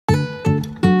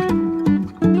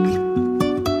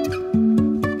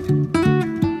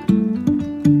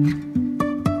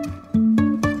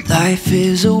Life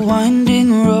is a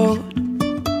winding road,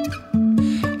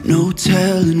 no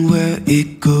telling where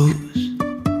it goes.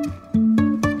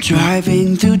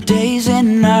 Driving through days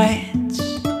and nights,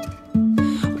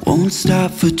 won't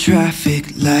stop for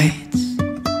traffic lights.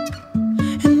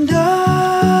 And I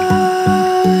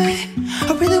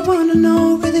really wanna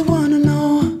know,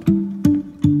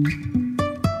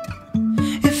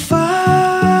 if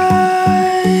I'll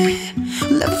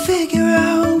ever figure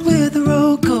out where the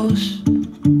road goes.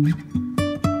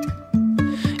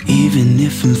 Even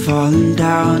if I'm falling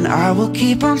down, I will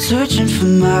keep on searching for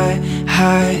my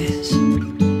highs.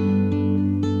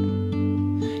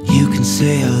 You can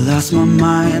say I lost my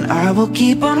mind, I will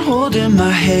keep on holding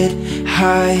my head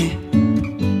high,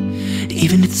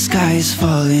 even if the sky is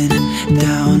falling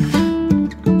down.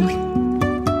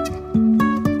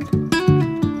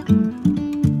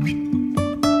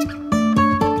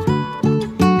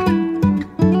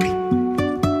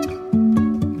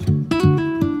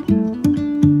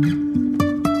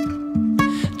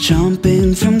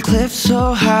 Jumping from cliffs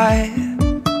so high,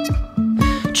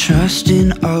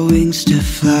 trusting our wings to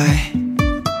fly.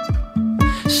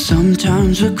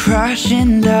 Sometimes we're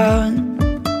crashing down,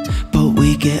 but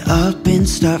we get up and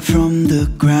start from the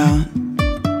ground.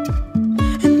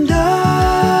 And I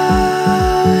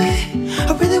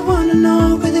really wanna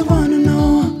know,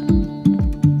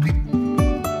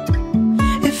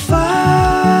 if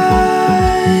I'll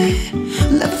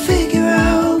ever figure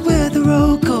out where the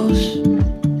road goes.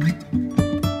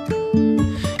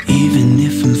 Even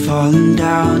if I'm falling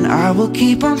down, I will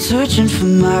keep on searching for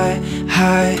my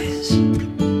highs.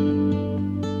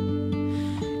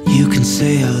 You can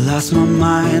say I lost my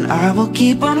mind, I will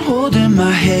keep on holding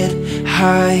my head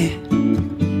high,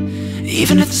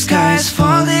 even if the sky is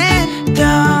falling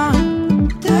down.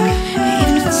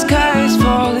 Even if the sky is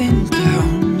falling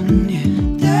down, yeah.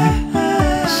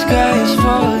 The sky is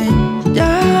falling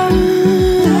down.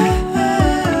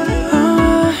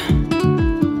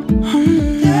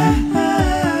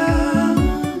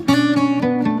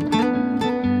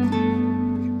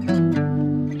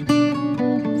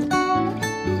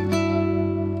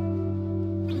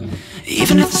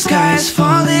 Even if the sky is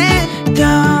falling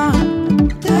down,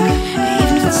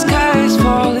 even if the sky is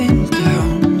falling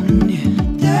down,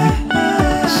 yeah.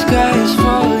 The sky is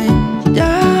falling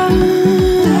down.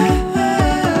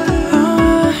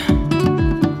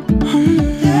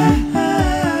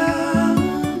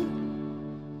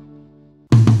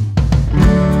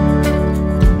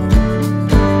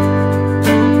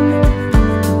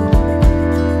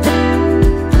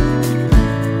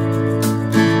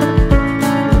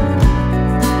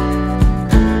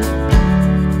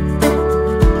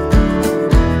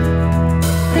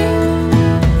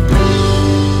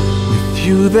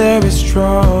 There is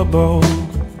trouble,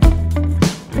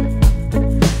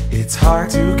 it's hard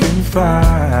to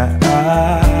confide.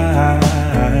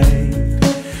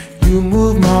 You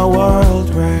move my world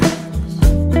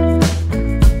round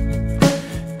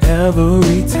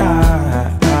every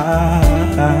time.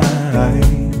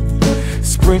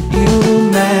 Sprint you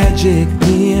magic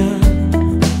in,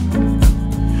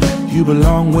 you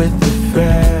belong with the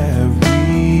fairies.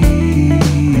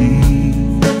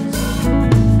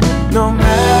 No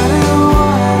matter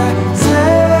what I say,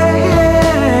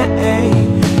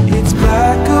 it's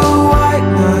black or white,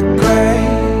 not gray.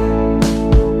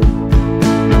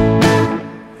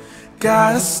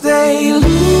 Gotta stay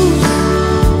loose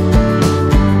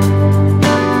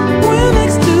when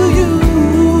next to you,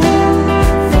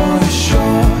 for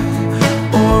sure,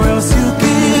 or else you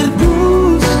get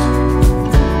bruised.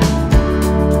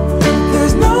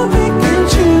 There's no pick and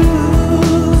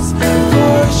choose,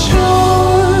 for sure.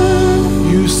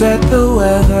 You set the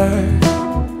weather,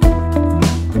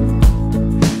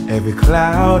 every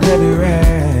cloud, every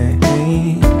rain.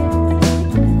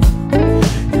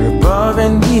 You're above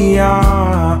and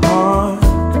beyond.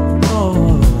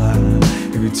 Oh,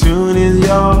 every tune is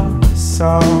your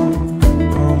song.